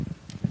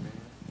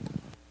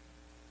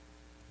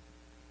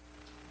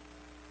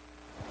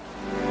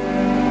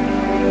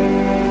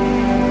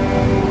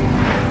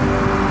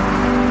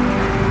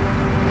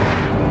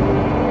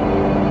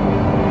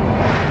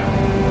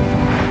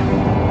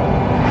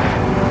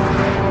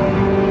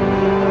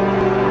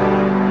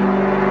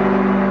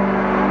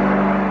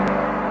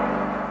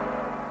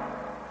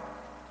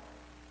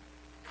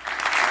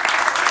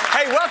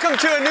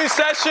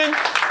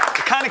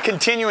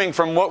continuing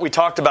from what we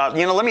talked about,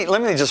 let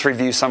me just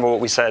review some of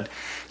what we said.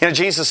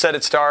 Jesus said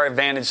it's to our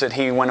advantage that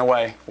He went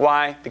away.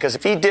 Why? Because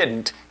if He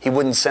didn't, He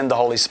wouldn't send the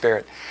Holy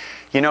Spirit.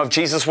 If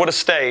Jesus would have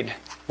stayed,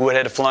 we would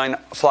have had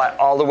to fly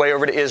all the way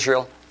over to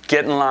Israel,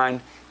 get in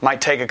line.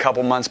 Might take a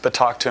couple months, but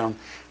talk to Him.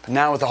 But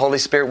now with the Holy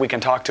Spirit, we can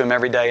talk to Him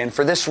every day. And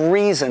for this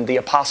reason, the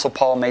Apostle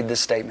Paul made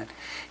this statement.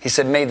 He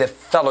said, may the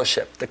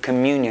fellowship, the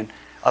communion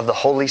of the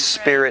Holy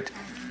Spirit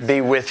be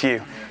with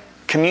you.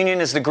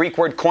 Communion is the Greek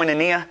word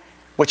koinonia,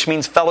 which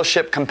means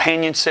fellowship,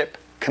 companionship,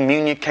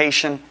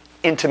 communication,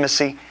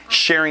 intimacy,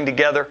 sharing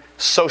together,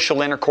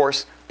 social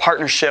intercourse,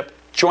 partnership,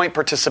 joint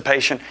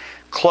participation,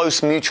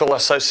 close mutual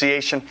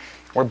association.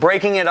 We're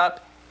breaking it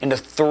up into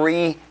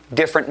 3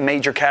 different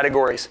major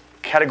categories.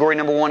 Category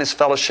number 1 is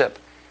fellowship.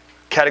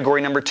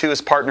 Category number 2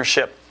 is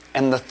partnership.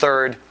 And the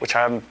third, which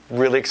I'm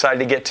really excited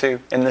to get to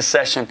in this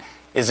session,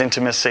 is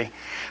intimacy.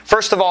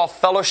 First of all,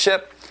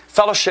 fellowship.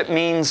 Fellowship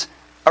means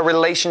a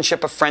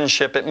relationship of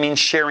friendship. It means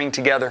sharing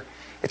together.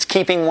 It's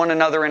keeping one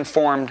another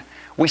informed.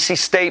 We see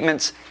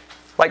statements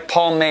like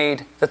Paul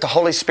made that the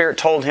Holy Spirit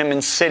told him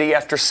in city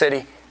after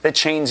city that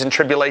chains and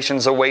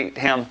tribulations await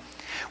him.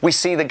 We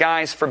see the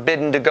guys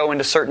forbidden to go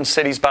into certain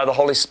cities by the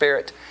Holy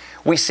Spirit.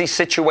 We see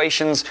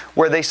situations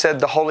where they said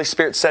the Holy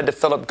Spirit said to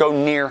Philip, go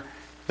near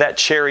that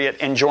chariot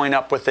and join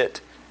up with it.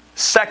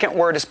 Second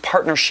word is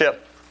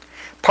partnership.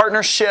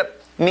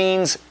 Partnership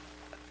means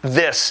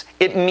this.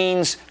 It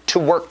means to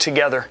work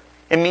together.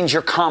 It means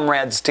you're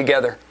comrades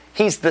together.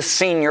 He's the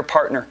senior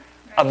partner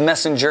of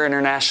Messenger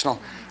International.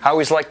 I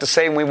always like to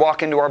say when we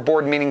walk into our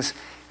board meetings,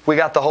 we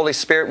got the Holy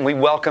Spirit and we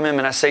welcome Him,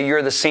 and I say,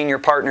 you're the senior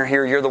partner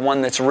here. You're the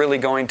one that's really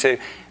going to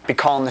be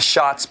calling the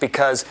shots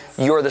because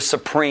you're the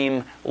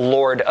supreme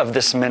Lord of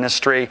this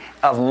ministry,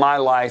 of my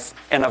life,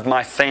 and of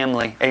my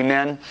family.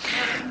 Amen?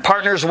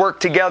 Partners work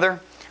together.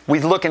 We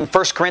look in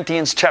 1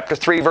 Corinthians chapter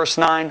 3, verse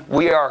 9.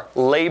 We are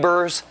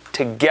laborers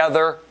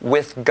together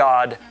with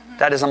God.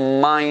 That is a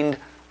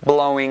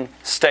mind-blowing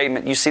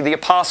statement. You see, the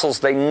apostles,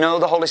 they know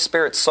the Holy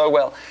Spirit so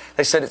well.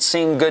 They said it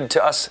seemed good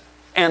to us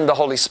and the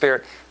Holy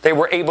Spirit. They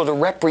were able to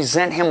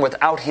represent Him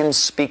without Him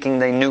speaking.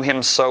 They knew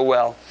Him so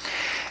well.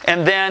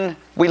 And then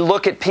we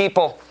look at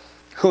people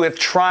who have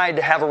tried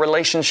to have a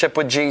relationship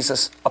with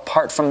Jesus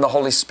apart from the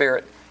Holy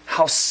Spirit.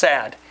 How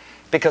sad.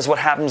 Because what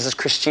happens is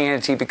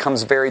Christianity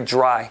becomes very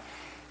dry.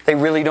 They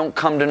really don't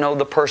come to know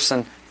the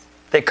person.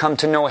 They come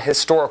to know a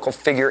historical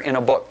figure in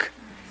a book.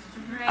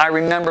 I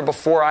remember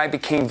before I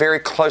became very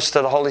close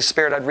to the Holy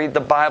Spirit, I'd read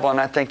the Bible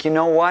and I'd think, you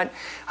know what?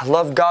 I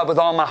love God with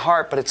all my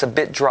heart, but it's a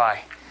bit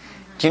dry.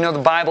 Do you know the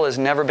Bible has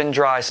never been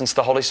dry since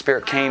the Holy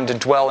Spirit came to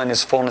dwell in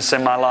His fullness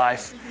in my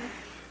life?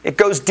 It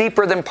goes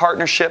deeper than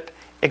partnership.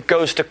 It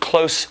goes to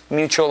close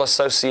mutual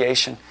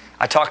association.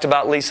 I talked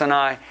about Lisa and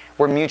I.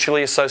 We're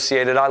mutually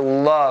associated. I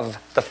love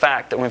the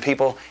fact that when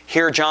people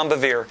hear John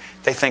Bevere,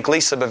 they think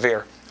Lisa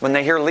Bevere. When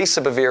they hear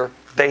Lisa Bevere,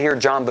 they hear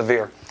John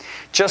Bevere.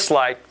 Just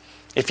like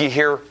if you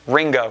hear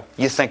Ringo,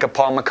 you think of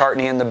Paul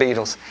McCartney and the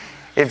Beatles.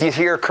 If you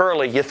hear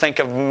Curly, you think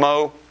of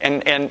Mo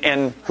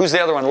and who's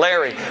the other one?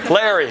 Larry.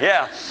 Larry,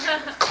 yeah.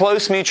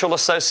 Close mutual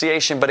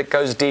association, but it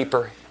goes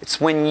deeper. It's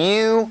when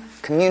you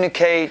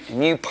communicate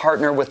and you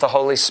partner with the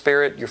Holy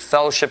Spirit, you're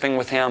fellowshipping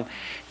with Him.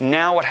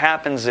 Now what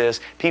happens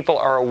is people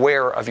are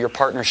aware of your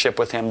partnership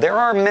with Him. There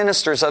are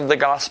ministers of the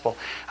gospel.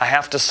 I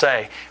have to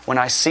say, when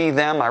I see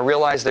them, I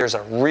realize there's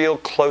a real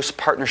close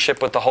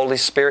partnership with the Holy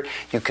Spirit.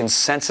 You can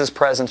sense His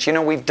presence. You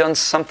know, we've done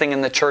something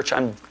in the church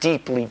I'm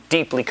deeply,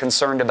 deeply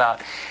concerned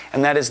about.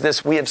 And that is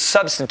this: we have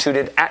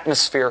substituted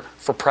atmosphere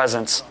for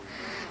presence.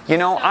 You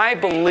know, I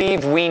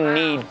believe we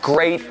need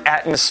great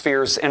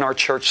atmospheres in our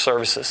church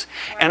services.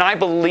 And I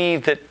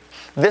believe that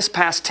this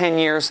past 10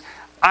 years,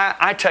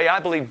 I tell you,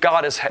 I believe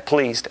God is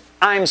pleased.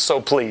 I'm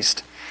so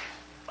pleased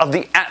of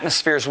the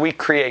atmospheres we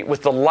create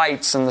with the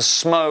lights and the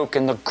smoke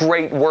and the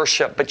great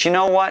worship. But you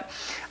know what?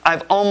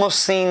 I've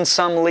almost seen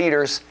some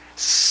leaders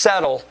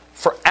settle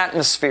for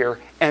atmosphere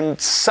and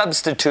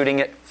substituting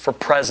it for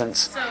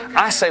presence.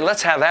 I say,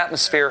 let's have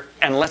atmosphere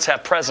and let's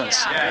have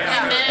presence.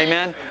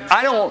 Amen?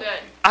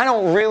 I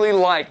don't really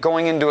like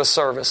going into a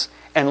service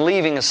and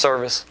leaving a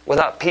service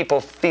without people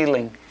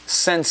feeling,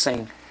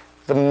 sensing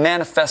the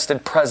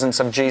manifested presence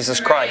of Jesus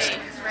Christ.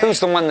 Who's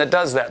the one that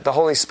does that? The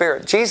Holy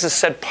Spirit. Jesus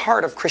said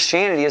part of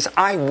Christianity is,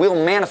 I will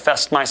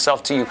manifest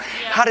myself to you.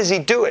 How does He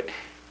do it?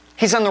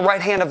 He's on the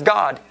right hand of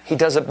God. He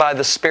does it by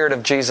the Spirit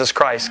of Jesus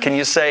Christ. Can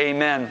you say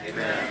amen?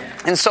 Amen.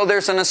 And so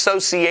there's an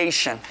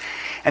association.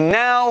 And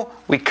now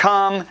we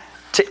come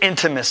to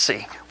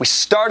intimacy. We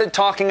started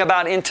talking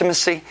about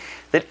intimacy.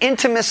 That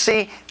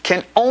intimacy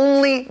can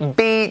only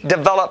be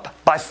developed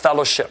by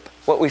fellowship,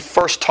 what we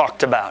first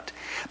talked about.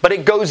 But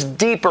it goes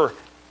deeper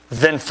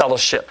than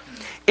fellowship.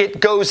 It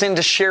goes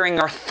into sharing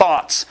our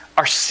thoughts,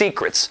 our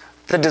secrets,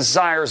 the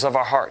desires of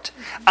our heart.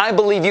 I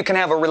believe you can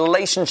have a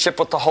relationship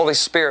with the Holy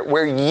Spirit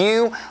where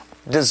you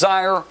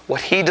desire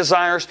what He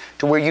desires,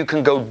 to where you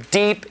can go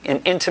deep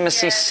in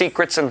intimacy,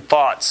 secrets, and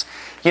thoughts.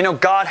 You know,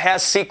 God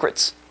has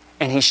secrets,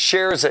 and He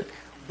shares it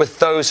with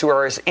those who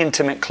are his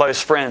intimate,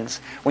 close friends.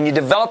 When you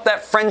develop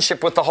that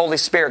friendship with the Holy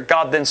Spirit,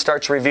 God then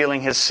starts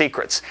revealing his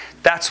secrets.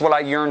 That's what I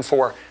yearn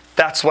for.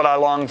 That's what I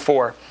long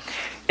for.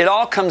 It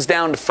all comes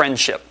down to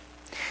friendship.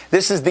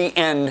 This is the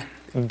end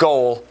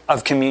goal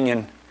of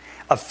communion,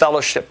 of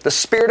fellowship. The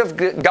Spirit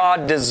of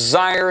God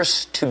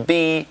desires to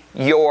be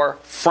your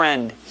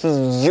friend.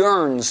 He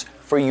yearns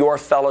for your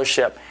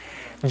fellowship.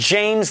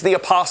 James the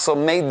Apostle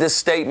made this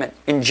statement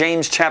in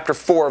James chapter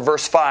 4,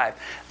 verse 5.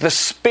 The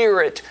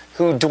Spirit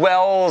who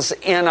dwells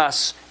in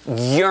us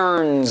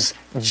yearns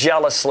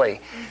jealously.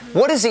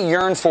 What does he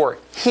yearn for?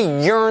 He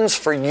yearns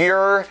for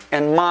your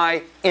and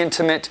my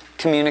intimate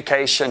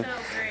communication.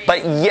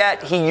 But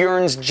yet he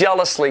yearns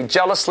jealously.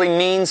 Jealously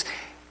means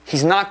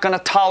he's not going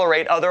to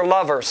tolerate other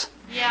lovers.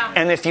 Yeah.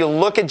 And if you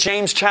look at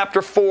James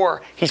chapter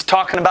 4, he's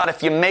talking about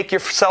if you make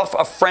yourself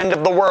a friend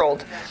of the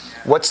world.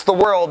 What's the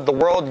world? The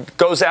world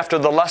goes after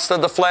the lust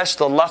of the flesh,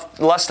 the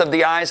lust of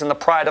the eyes, and the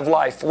pride of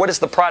life. What is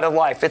the pride of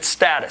life? It's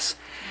status.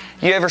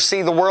 You ever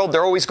see the world?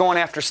 They're always going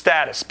after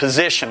status,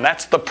 position.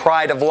 That's the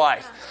pride of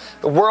life.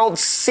 The world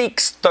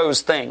seeks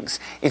those things.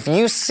 If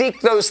you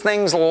seek those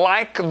things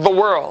like the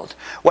world,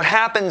 what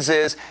happens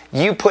is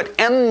you put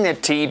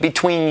enmity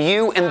between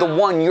you and the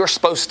one you're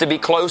supposed to be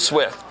close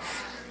with.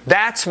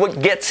 That's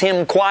what gets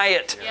him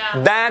quiet.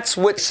 Yeah. That's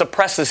what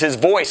suppresses his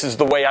voice, is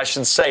the way I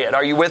should say it.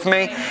 Are you with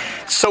me?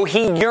 So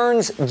he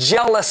yearns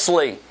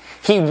jealously.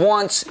 He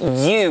wants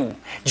you.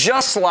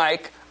 Just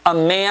like a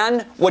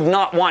man would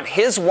not want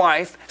his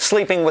wife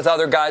sleeping with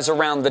other guys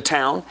around the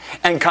town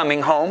and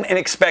coming home and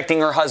expecting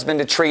her husband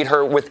to treat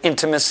her with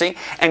intimacy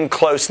and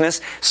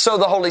closeness. So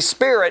the Holy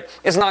Spirit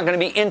is not going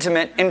to be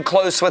intimate and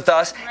close with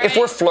us if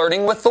we're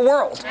flirting with the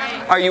world.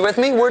 Are you with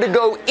me? We're to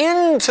go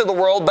into the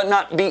world but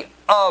not be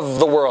of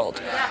the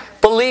world.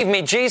 Believe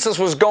me, Jesus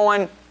was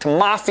going to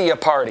mafia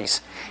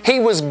parties. He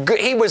was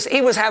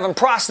having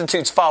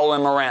prostitutes follow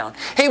him around.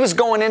 He was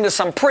going into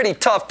some pretty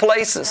tough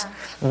places,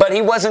 but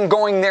he wasn't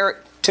going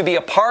there to be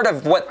a part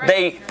of what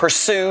they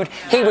pursued.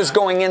 He was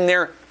going in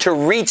there to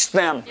reach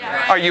them.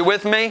 Are you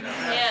with me?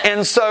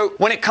 And so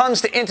when it comes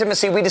to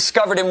intimacy, we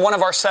discovered in one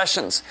of our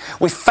sessions,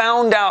 we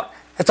found out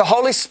that the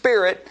Holy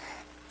Spirit,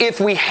 if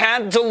we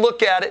had to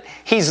look at it,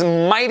 he's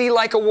mighty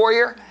like a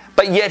warrior,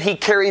 but yet he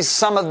carries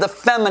some of the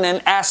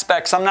feminine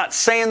aspects. I'm not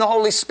saying the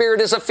Holy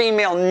Spirit is a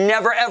female.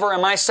 Never ever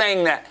am I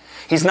saying that.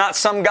 He's not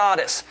some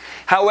goddess.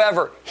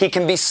 However, he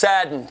can be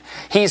saddened.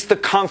 He's the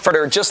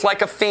comforter, just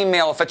like a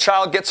female. If a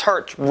child gets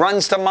hurt,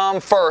 runs to mom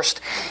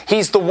first.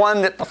 He's the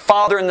one that the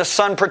Father and the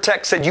Son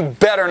protect. Said, you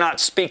better not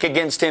speak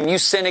against him. You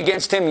sin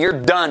against him, you're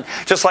done.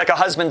 Just like a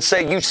husband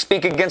say, you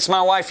speak against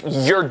my wife,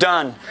 you're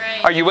done.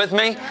 Right. Are you with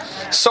me?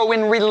 So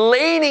in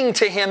relating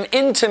to him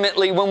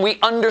intimately, when we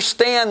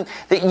understand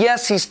that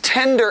yes, he's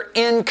tender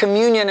in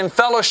communion and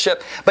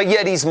fellowship, but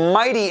yet he's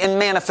mighty in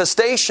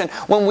manifestation,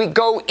 when we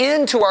go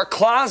into our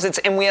closets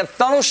and we have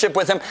fellowship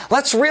with him,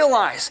 let's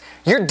realize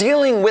you're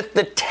dealing with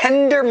the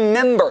tender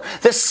member,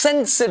 the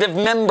sensitive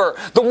member,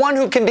 the one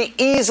who can be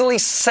easily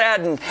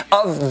saddened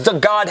of the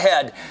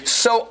Godhead.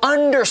 So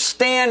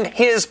understand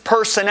his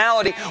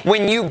personality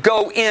when you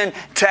go in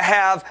to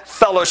have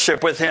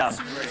fellowship with him.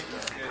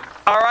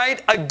 All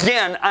right?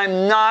 Again,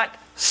 I'm not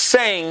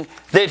saying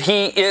that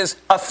he is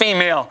a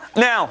female.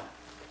 Now,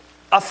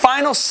 a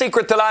final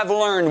secret that I've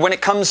learned when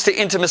it comes to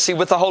intimacy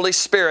with the Holy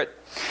Spirit,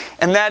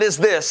 and that is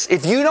this: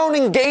 if you don't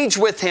engage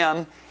with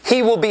him,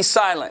 he will be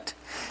silent.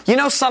 You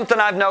know something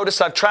I've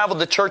noticed? I've traveled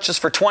to churches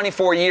for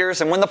 24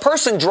 years, and when the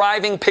person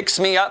driving picks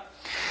me up,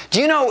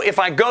 do you know if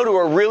I go to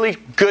a really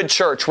good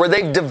church where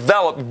they've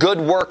developed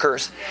good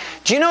workers,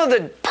 do you know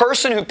the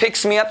person who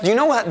picks me up, do you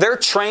know what they're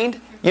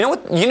trained? You know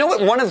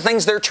what one of the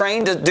things they're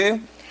trained to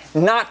do?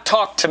 Not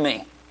talk to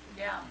me.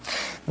 Yeah.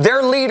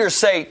 Their leaders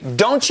say,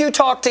 don't you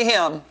talk to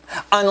him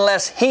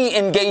unless he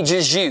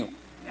engages you.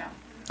 Yeah.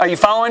 Are you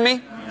following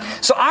me?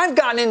 So I've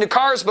gotten into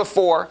cars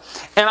before,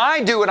 and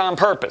I do it on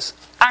purpose.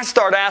 I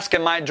start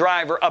asking my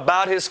driver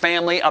about his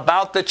family,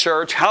 about the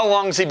church, how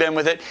long has he been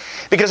with it,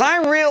 because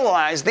I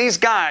realize these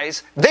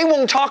guys, they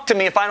won't talk to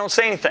me if I don't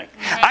say anything.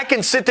 I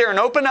can sit there and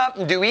open up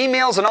and do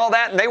emails and all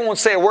that, and they won't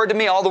say a word to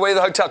me all the way to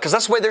the hotel, because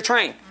that's the way they're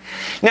trained.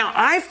 Now,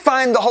 I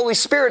find the Holy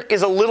Spirit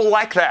is a little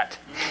like that.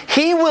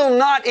 He will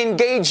not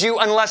engage you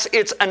unless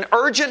it's an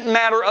urgent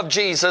matter of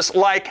Jesus,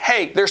 like,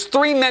 hey, there's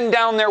 3 men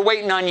down there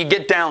waiting on you,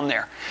 get down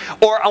there.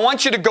 Or I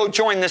want you to go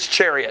join this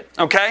chariot,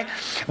 okay?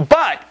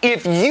 But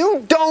if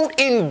you don't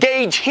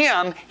engage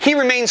him, he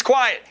remains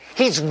quiet.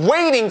 He's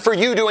waiting for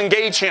you to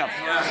engage him.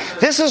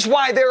 This is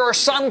why there are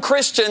some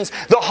Christians,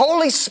 the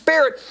Holy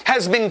Spirit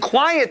has been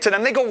quiet to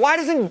them. They go, why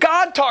doesn't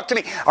God talk to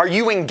me? Are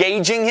you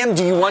engaging him?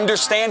 Do you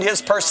understand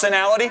his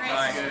personality?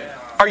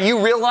 Are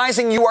you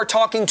realizing you are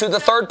talking to the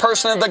third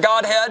person of the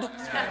Godhead?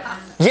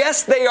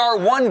 Yes, they are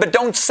one, but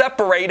don't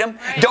separate them.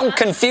 Don't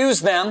confuse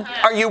them.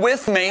 Are you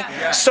with me?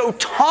 So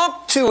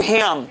talk to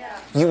him.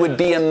 You would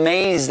be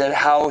amazed at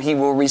how he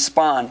will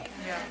respond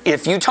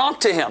if you talk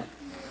to him.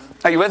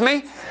 Are you with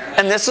me?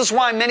 And this is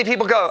why many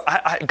people go,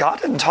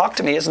 God didn't talk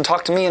to me. He hasn't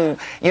talked to me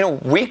in,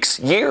 weeks,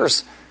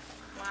 years.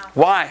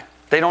 Why?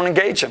 They don't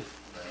engage him.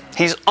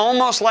 He's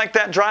almost like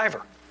that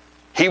driver.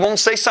 He won't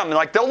say something.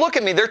 Like, they'll look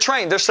at me, they're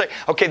trained. They'll say,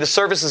 okay, the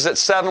service is at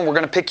 7, we're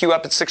going to pick you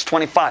up at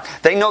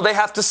 6:25. They know they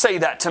have to say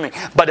that to me.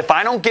 But if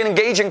I don't get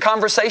engaged in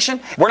conversation,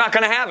 we're not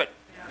going to have it.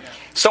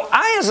 So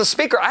I, as a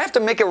speaker, I have to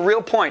make a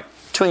real point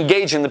to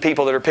engage in the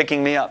people that are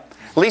picking me up.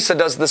 Lisa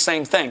does the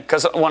same thing,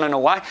 because I want to know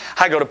why.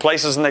 I go to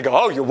places and they go,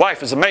 oh, your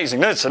wife is amazing,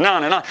 this and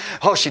on and on.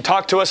 Oh, she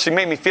talked to us, she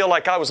made me feel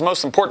like I was the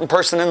most important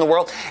person in the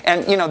world.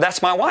 And,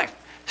 that's my wife.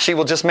 She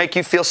will just make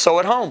you feel so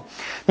at home.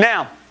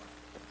 Now,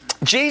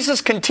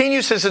 Jesus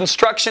continues His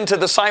instruction to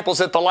the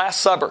disciples at the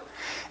Last Supper.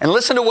 And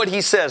listen to what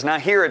He says. Now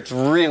here it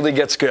really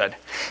gets good.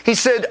 He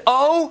said,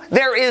 oh,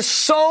 there is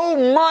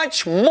so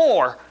much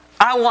more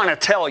I want to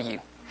tell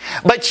you,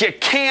 but you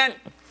can't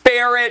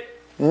bear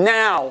it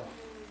now.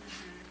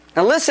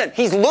 Now listen,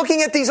 He's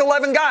looking at these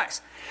 11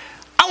 guys.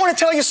 I want to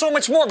tell you so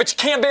much more, but you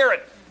can't bear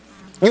it.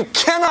 You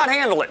cannot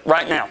handle it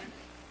right now.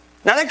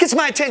 Now that gets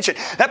my attention.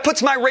 That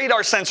puts my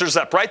radar sensors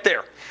up right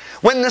there.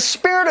 When the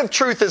Spirit of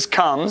truth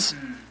comes,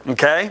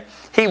 okay,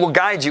 He will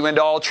guide you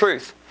into all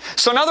truth.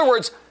 So in other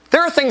words,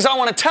 there are things I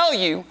want to tell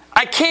you,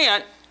 I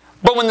can't,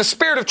 but when the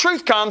Spirit of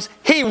truth comes,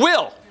 He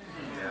will.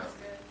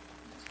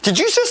 Did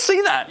you just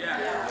see that?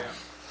 Yeah.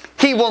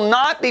 He will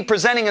not be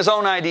presenting His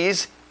own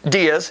ideas.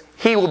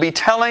 He will be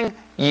telling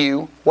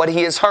you what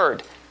He has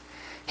heard.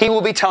 He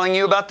will be telling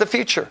you about the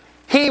future.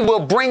 He will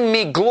bring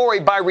me glory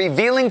by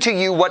revealing to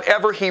you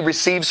whatever He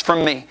receives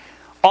from me.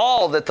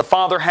 All that the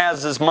Father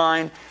has is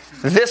mine.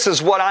 This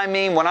is what I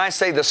mean when I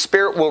say the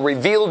Spirit will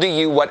reveal to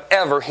you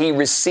whatever He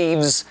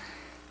receives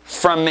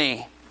from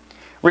me.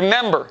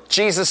 Remember,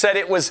 Jesus said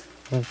it was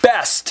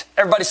best.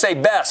 Everybody say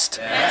best.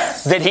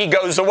 Best. That He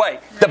goes away.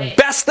 Right. The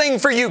best thing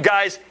for you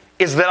guys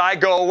is that I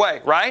go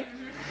away, right?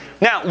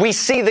 Now, we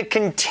see the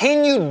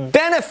continued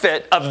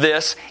benefit of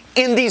this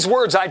in these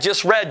words I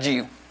just read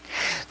you.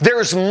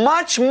 There's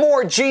much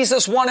more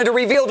Jesus wanted to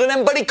reveal to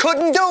them, but He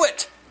couldn't do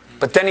it.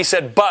 But then He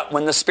said, but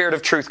when the Spirit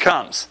of truth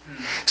comes.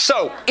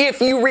 So,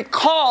 if you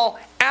recall,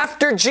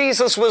 after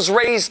Jesus was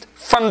raised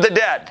from the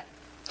dead,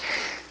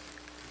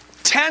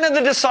 10 of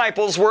the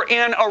disciples were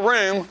in a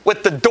room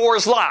with the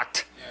doors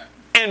locked.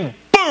 And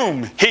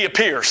boom, He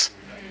appears.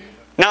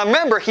 Now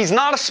remember, He's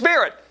not a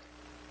spirit.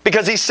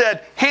 Because He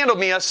said, handle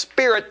me, a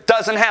spirit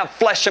doesn't have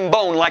flesh and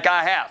bone like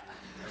I have.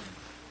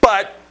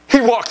 But He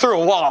walked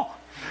through a wall.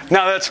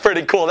 Now that's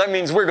pretty cool. That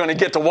means we're going to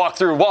get to walk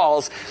through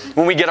walls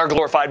when we get our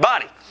glorified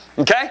body.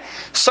 Okay?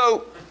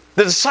 So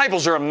the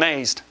disciples are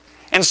amazed.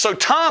 And so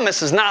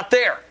Thomas is not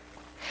there.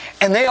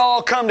 And they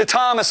all come to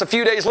Thomas a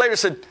few days later and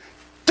said,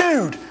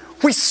 dude,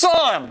 we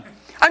saw Him.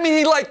 I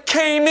mean, He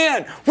came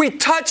in. We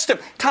touched Him.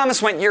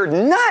 Thomas went, you're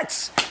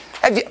nuts.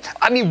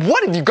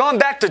 What, have you gone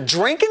back to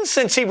drinking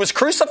since He was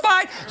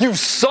crucified? You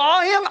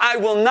saw Him? I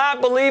will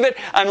not believe it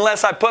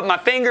unless I put my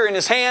finger in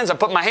His hands, I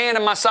put my hand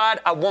in my side,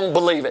 I won't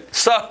believe it.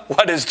 So,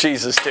 what does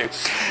Jesus do?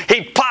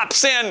 He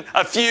pops in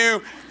a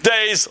few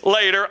days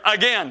later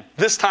again.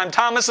 This time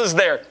Thomas is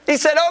there. He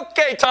said,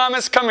 okay,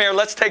 Thomas, come here.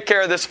 Let's take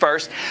care of this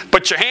first.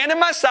 Put your hand in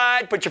my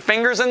side. Put your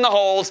fingers in the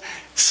holes.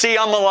 See,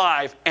 I'm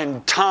alive.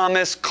 And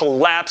Thomas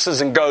collapses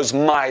and goes,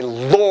 my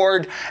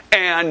Lord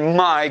and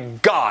my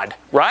God.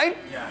 Right?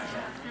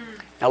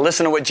 Now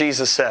listen to what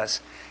Jesus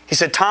says. He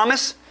said,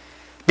 Thomas,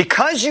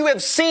 because you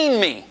have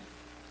seen me,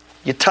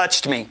 you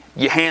touched me,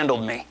 you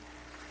handled me,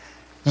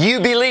 you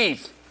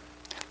believe.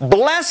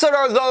 Blessed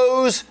are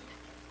those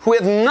who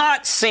have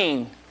not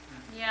seen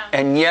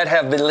and yet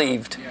have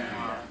believed.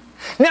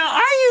 Now,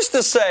 I used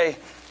to say,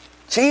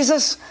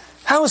 Jesus,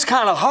 that was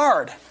kind of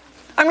hard.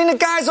 I mean, the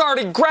guy's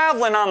already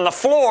groveling on the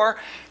floor.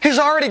 He's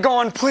already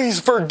going, please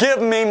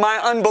forgive me my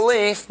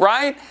unbelief,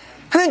 right?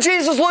 And then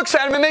Jesus looks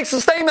at him and makes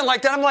a statement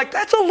like that. I'm like,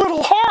 that's a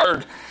little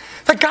hard.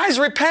 The guy's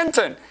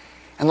repentant.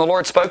 And the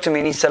Lord spoke to me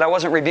and He said, I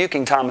wasn't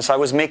rebuking Thomas. I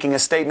was making a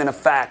statement of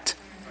fact.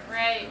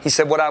 Right. He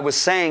said, what I was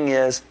saying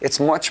is, it's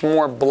much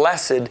more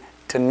blessed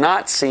to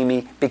not see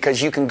me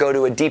because you can go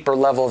to a deeper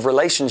level of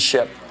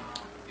relationship.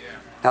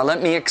 Now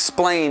let me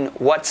explain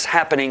what's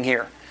happening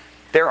here.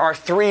 There are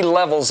 3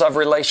 levels of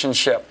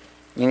relationship.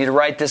 You need to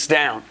write this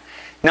down.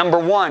 Number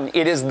 1,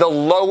 it is the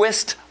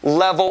lowest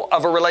level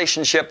of a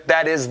relationship.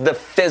 That is the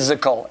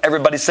physical.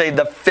 Everybody say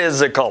the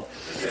physical.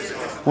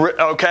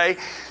 Okay?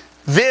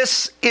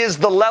 This is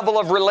the level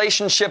of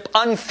relationship,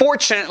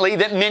 unfortunately,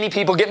 that many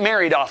people get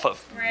married off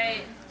of.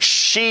 Right.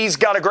 She's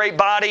got a great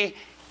body.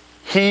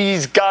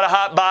 He's got a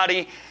hot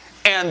body.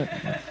 And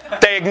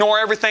they ignore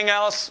everything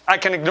else. I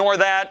can ignore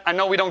that. I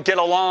know we don't get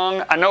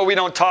along. I know we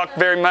don't talk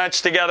very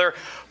much together.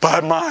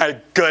 But my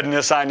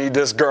goodness, I need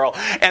this girl.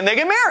 And they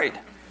get married.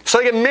 So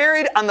they get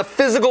married on the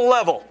physical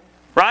level,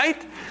 right?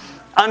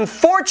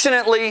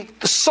 Unfortunately,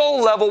 the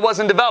soul level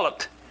wasn't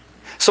developed.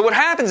 So what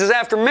happens is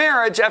after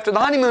marriage, after the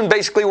honeymoon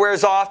basically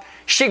wears off,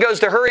 she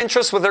goes to her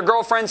interests with her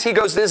girlfriends, he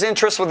goes to his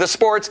interests with his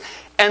sports,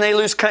 and they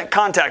lose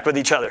contact with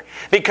each other.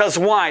 Because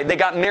why? They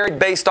got married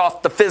based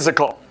off the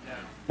physical.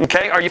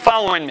 Okay, are you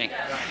following me?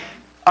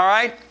 All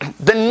right,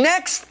 the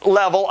next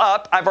level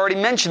up, I've already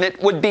mentioned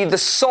it, would be the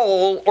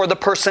soul or the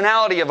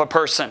personality of a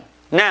person.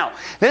 Now,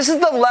 this is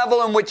the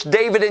level in which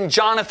David and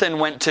Jonathan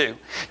went to.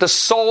 The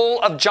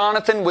soul of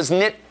Jonathan was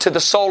knit to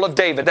the soul of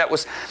David. That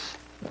was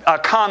a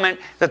comment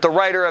that the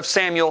writer of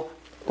Samuel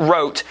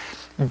wrote.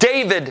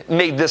 David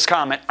made this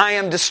comment. I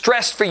am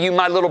distressed for you,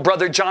 my little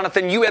brother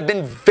Jonathan. You have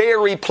been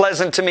very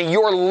pleasant to me.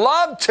 Your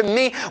love to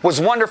me was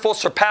wonderful,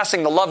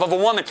 surpassing the love of a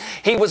woman.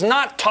 He was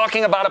not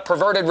talking about a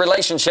perverted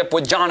relationship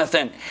with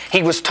Jonathan.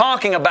 He was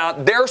talking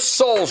about their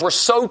souls were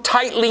so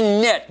tightly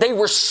knit. They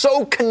were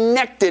so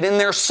connected in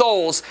their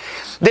souls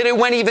that it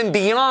went even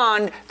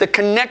beyond the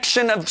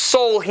connection of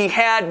soul he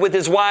had with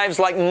his wives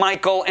like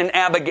Michal and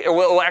Abigail.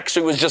 Well,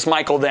 actually it was just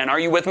Michal then. Are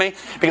you with me?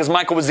 Because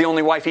Michal was the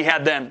only wife he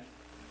had then.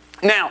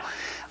 Now,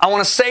 I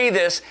want to say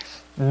this.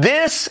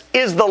 This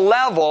is the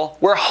level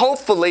where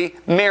hopefully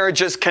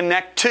marriages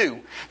connect to.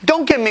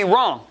 Don't get me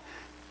wrong.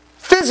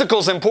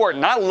 Physical's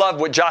important. I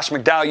love what Josh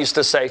McDowell used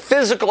to say.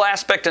 Physical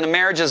aspect in a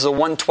marriage is a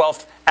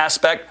 1/12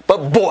 aspect,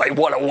 but boy,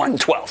 what a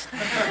 1/12.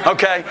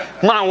 Okay?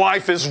 My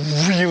wife is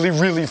really,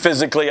 really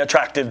physically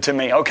attractive to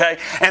me, okay?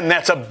 And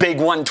that's a big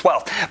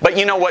 1/12. But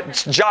you know what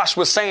Josh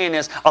was saying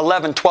is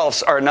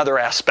 11/12ths are another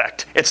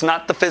aspect. It's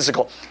not the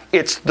physical.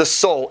 It's the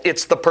soul.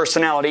 It's the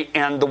personality,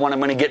 and the one I'm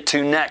going to get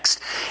to next.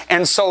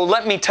 And so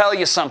let me tell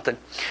you something.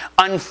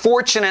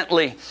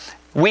 Unfortunately,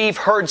 we've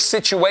heard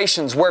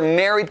situations where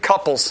married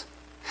couples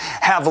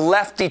have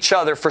left each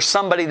other for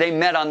somebody they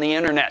met on the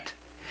internet.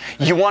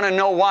 You want to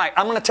know why?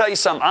 I'm going to tell you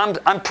something.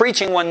 I'm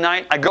preaching one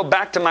night. I go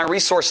back to my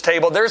resource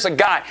table. There's a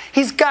guy.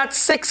 He's got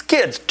 6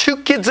 kids. 2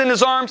 kids in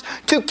his arms,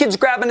 2 kids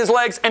grabbing his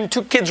legs, and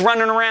 2 kids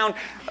running around,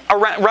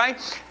 right?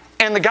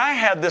 And the guy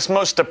had this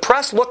most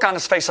depressed look on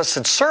his face. I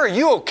said, "Sir, are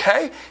you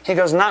okay?" He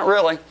goes, "Not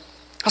really."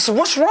 I said,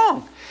 "What's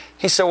wrong?"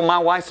 He said, "Well, my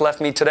wife left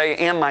me today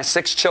and my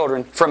 6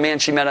 children for a man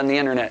she met on the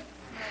internet."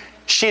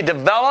 She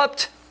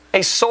developed a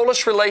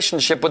soulish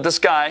relationship with this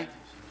guy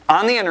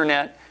on the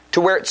internet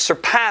to where it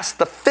surpassed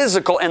the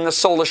physical and the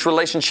soulish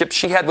relationship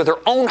she had with her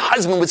own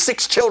husband with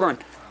 6 children.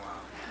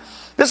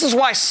 This is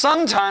why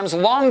sometimes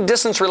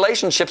long-distance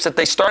relationships, if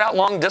they start out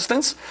long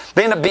distance,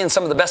 they end up being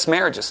some of the best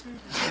marriages.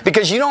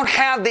 Because you don't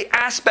have the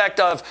aspect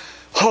of,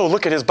 "Oh,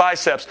 look at his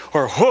biceps,"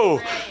 or "Oh,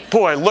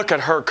 boy, look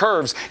at her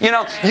curves." You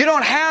know, you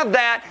don't have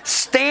that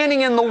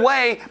standing in the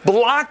way,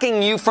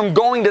 blocking you from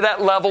going to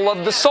that level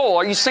of the soul.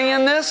 Are you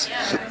seeing this?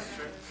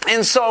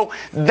 And so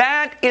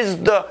that is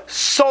the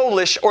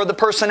soulish or the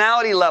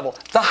personality level.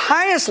 The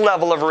highest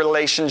level of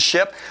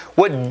relationship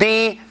would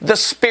be the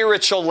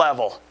spiritual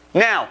level.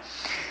 Now,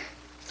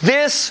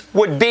 this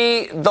would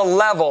be the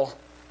level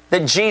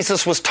that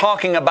Jesus was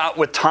talking about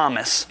with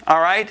Thomas. All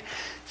right?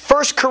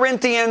 1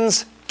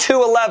 Corinthians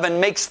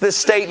 2:11 makes this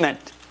statement.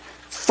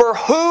 For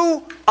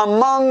who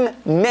among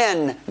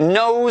men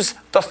knows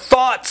the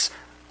thoughts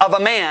of a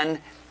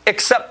man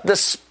except the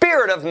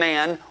spirit of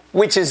man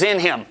which is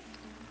in him?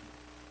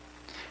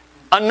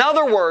 In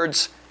other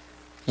words,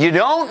 you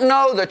don't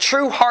know the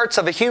true hearts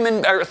of a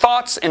human, or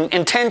thoughts and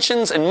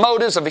intentions and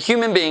motives of a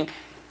human being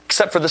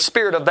except for the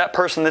spirit of that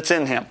person that's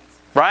in him.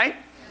 Right?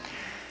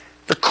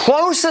 The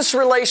closest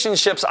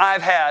relationships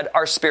I've had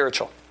are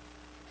spiritual.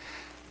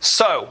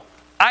 So,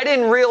 I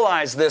didn't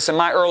realize this in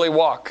my early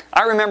walk.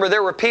 I remember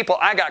there were people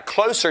I got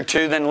closer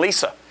to than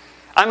Lisa.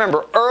 I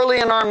remember early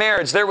in our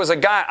marriage, there was a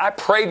guy, I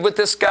prayed with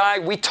this guy,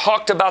 we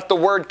talked about the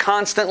Word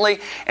constantly,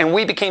 and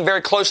we became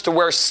very close to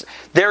where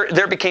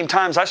there became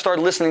times I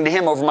started listening to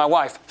him over my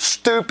wife.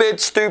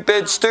 Stupid,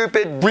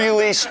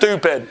 really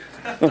stupid.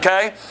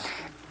 Okay?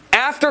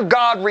 After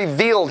God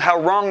revealed how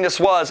wrong this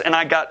was, and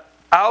I got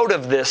out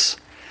of this,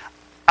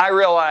 I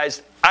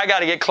realized I got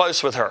to get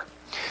close with her.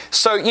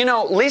 So, you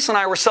know, Lisa and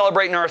I were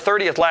celebrating our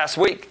 30th last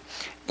week.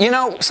 You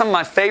know, some of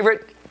my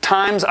favorite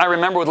times I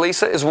remember with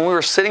Lisa is when we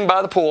were sitting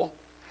by the pool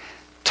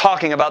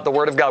talking about the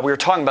Word of God. We were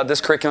talking about this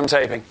curriculum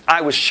taping.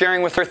 I was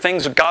sharing with her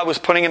things that God was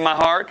putting in my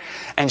heart,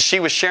 and she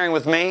was sharing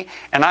with me,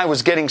 and I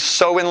was getting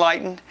so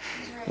enlightened.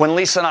 When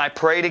Lisa and I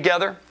pray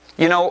together,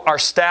 you know, our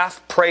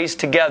staff prays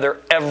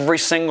together every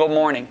single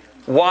morning.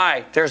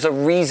 Why? There's a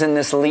reason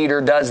this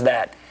leader does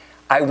that.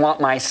 I want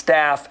my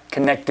staff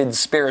connected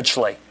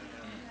spiritually.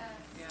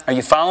 Are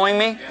you following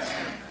me?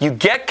 You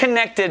get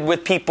connected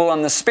with people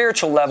on the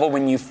spiritual level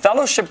when you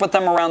fellowship with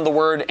them around the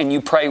Word and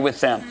you pray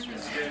with them.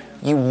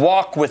 You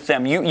walk with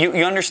them.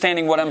 You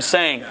understanding what I'm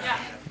saying?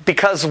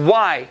 Because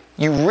why?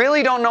 You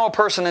really don't know a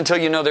person until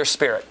you know their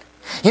spirit.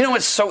 You know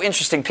what's so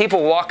interesting?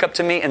 People walk up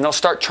to me and they'll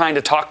start trying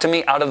to talk to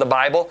me out of the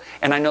Bible,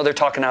 and I know they're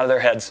talking out of their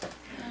heads.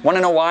 Want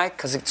to know why?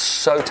 Because it's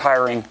so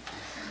tiring.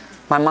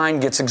 My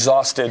mind gets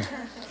exhausted.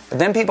 But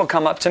then people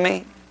come up to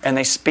me and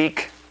they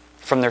speak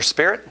from their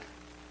spirit.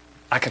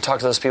 I can talk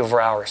to those people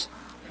for hours.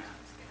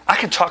 I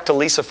can talk to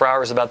Lisa for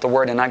hours about the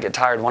Word and not get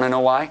tired. Want to know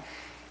why?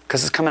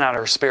 Because it's coming out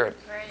of her spirit.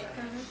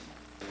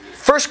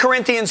 1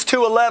 Corinthians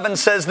 2:11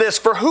 says this,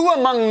 For who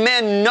among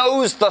men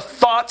knows the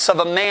thoughts of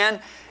a man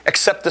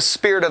except the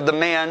spirit of the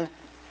man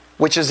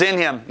which is in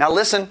him? Now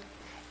listen.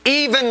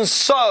 Even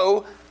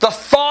so, the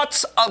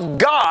thoughts of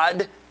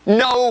God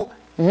know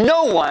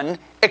no one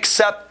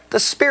except the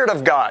Spirit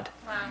of God.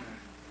 Wow.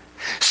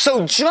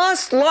 So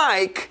just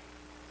like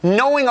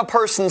knowing a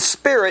person's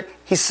spirit,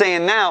 he's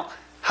saying now,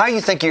 how do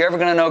you think you're ever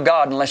going to know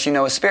God unless you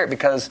know His Spirit?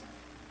 Because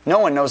no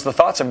one knows the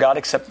thoughts of God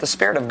except the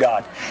Spirit of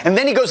God. And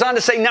then he goes on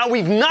to say, now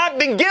we've not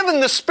been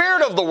given the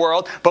spirit of the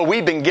world, but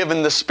we've been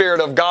given the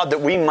Spirit of God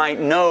that we might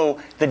know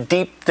the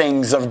deep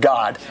things of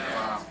God.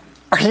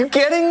 Are you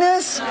getting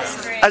this?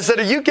 I said,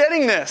 are you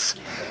getting this?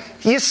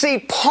 You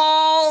see,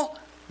 Paul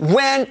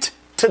went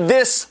to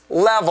this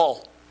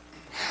level.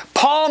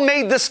 Paul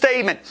made the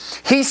statement.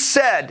 He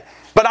said,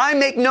 but I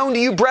make known to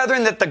you,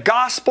 brethren, that the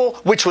gospel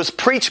which was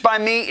preached by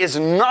me is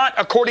not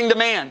according to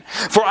man.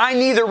 For I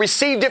neither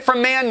received it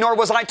from man, nor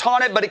was I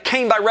taught it, but it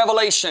came by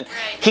revelation.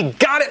 He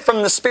got it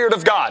from the Spirit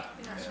of God.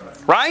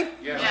 Right?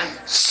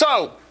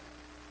 So,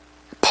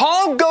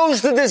 Paul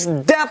goes to this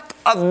depth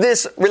of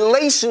this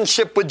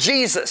relationship with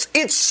Jesus.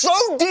 It's so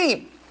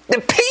deep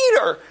that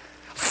Peter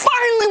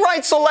finally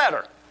writes a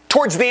letter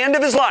towards the end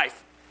of his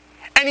life.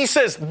 And he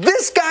says,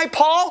 this guy,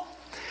 Paul,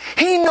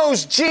 he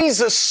knows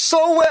Jesus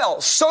so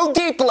well, so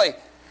deeply,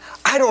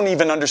 I don't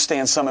even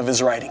understand some of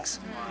his writings.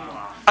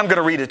 I'm going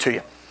to read it to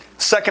you.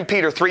 2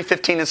 Peter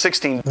 3:15 and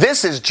 16.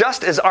 This is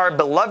just as our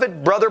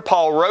beloved brother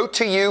Paul wrote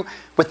to you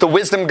with the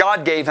wisdom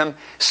God gave him,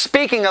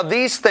 speaking of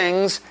these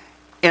things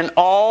in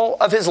all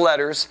of his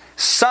letters.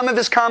 Some of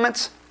his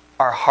comments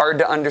are hard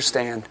to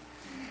understand.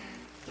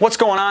 What's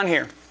going on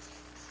here?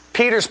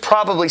 Peter's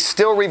probably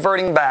still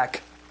reverting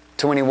back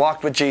to when he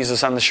walked with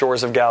Jesus on the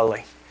shores of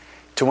Galilee,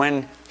 to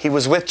when he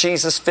was with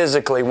Jesus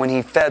physically when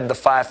he fed the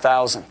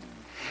 5,000.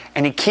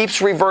 And he keeps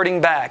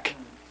reverting back,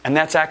 and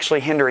that's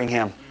actually hindering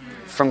him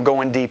from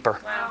going deeper.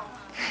 Wow.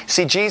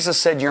 See, Jesus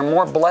said, you're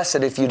more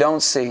blessed if you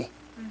don't see.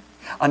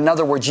 In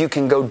other words, you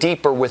can go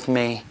deeper with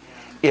me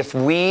if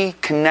we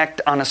connect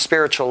on a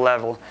spiritual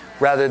level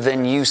rather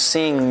than you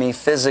seeing me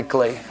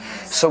physically.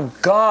 So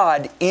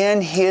God,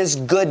 in His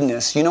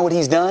goodness, you know what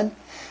He's done?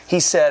 He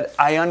said,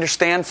 I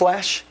understand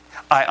flesh.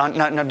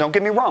 Now, don't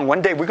get me wrong.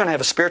 One day we're going to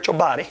have a spiritual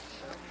body.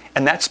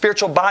 And that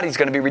spiritual body is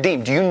going to be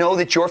redeemed. Do you know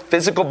that your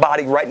physical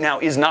body right now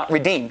is not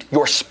redeemed?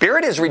 Your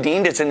spirit is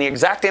redeemed. It's in the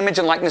exact image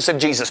and likeness of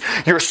Jesus.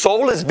 Your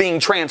soul is being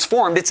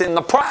transformed. It's in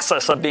the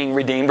process of being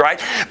redeemed,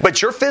 right?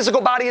 But your physical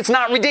body, it's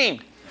not redeemed.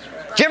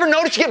 Do you ever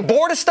notice you get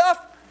bored of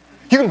stuff?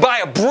 You can buy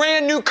a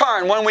brand new car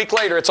and 1 week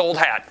later it's old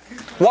hat.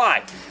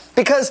 Why?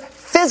 Because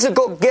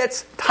physical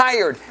gets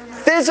tired.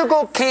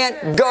 Physical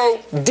can't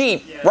go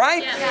deep,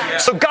 right?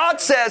 So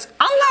God says,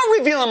 I'm not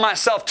revealing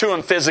myself to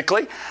them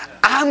physically.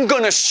 I'm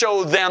going to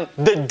show them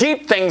the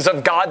deep things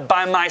of God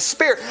by my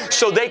Spirit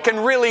so they can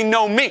really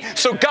know me.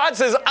 So God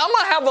says, I'm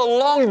going to have a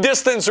long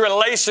distance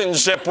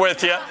relationship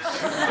with you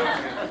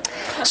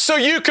so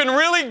you can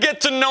really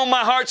get to know my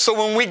heart, so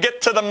when we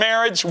get to the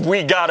marriage,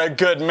 we got a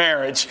good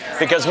marriage.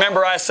 Because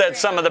remember I said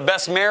some of the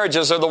best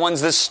marriages are the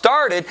ones that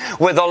started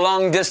with a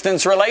long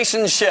distance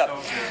relationship.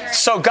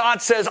 So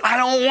God says, I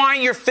don't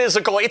want your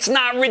physical. It's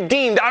not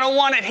redeemed. I don't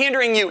want it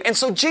hindering you. And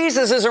so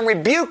Jesus isn't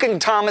rebuking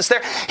Thomas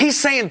there. He's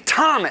saying,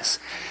 Thomas,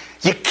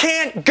 you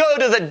can't go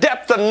to the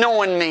depth of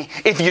knowing me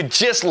if you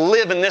just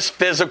live in this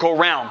physical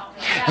realm.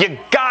 You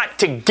got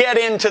to get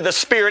into the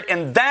Spirit,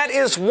 and that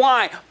is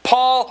why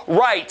Paul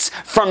writes,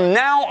 from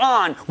now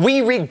on,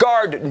 we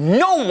regard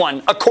no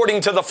one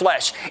according to the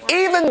flesh.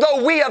 Even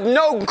though we have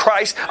known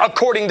Christ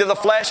according to the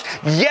flesh,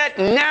 yet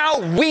now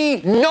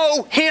we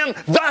know Him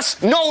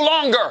thus no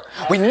longer.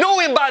 We know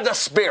Him by the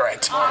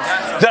Spirit.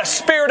 The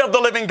Spirit of the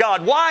living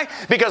God. Why?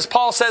 Because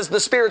Paul says the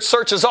Spirit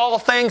searches all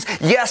things,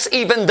 yes,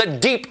 even the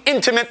deep,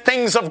 intimate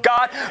things of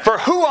God. For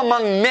who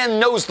among men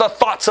knows the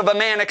thoughts of a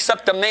man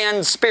except a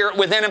man's spirit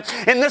within him?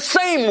 In the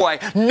same way,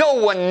 no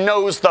one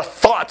knows the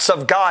thoughts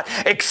of God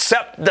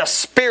except the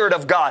Spirit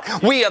of God.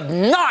 We have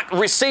not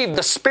received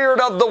the spirit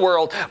of the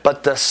world,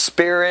 but the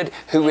Spirit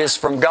who is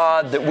from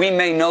God, that we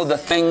may know the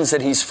things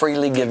that He's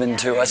freely given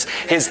to us,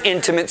 His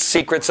intimate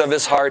secrets of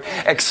His heart,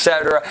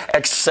 etc.,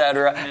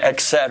 etc.,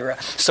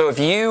 etc. So if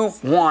you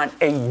want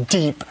a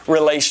deep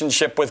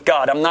relationship with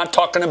God, I'm not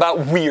talking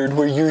about weird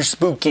where you're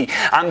spooky.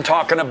 I'm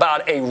talking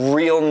about a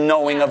real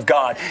knowing of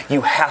God.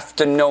 You have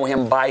to know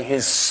Him by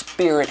His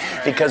Spirit,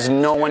 because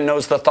no one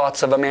knows the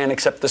thoughts of a man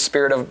except the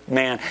Spirit of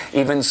man.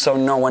 Even so,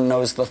 no one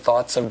knows the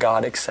thoughts of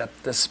God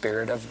except the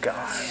Spirit of God.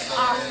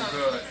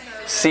 Awesome.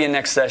 See you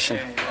next session.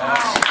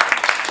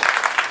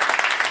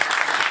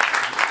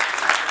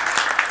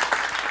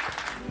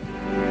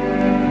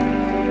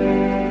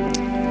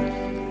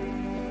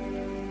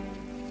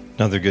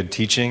 Another good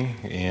teaching,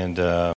 and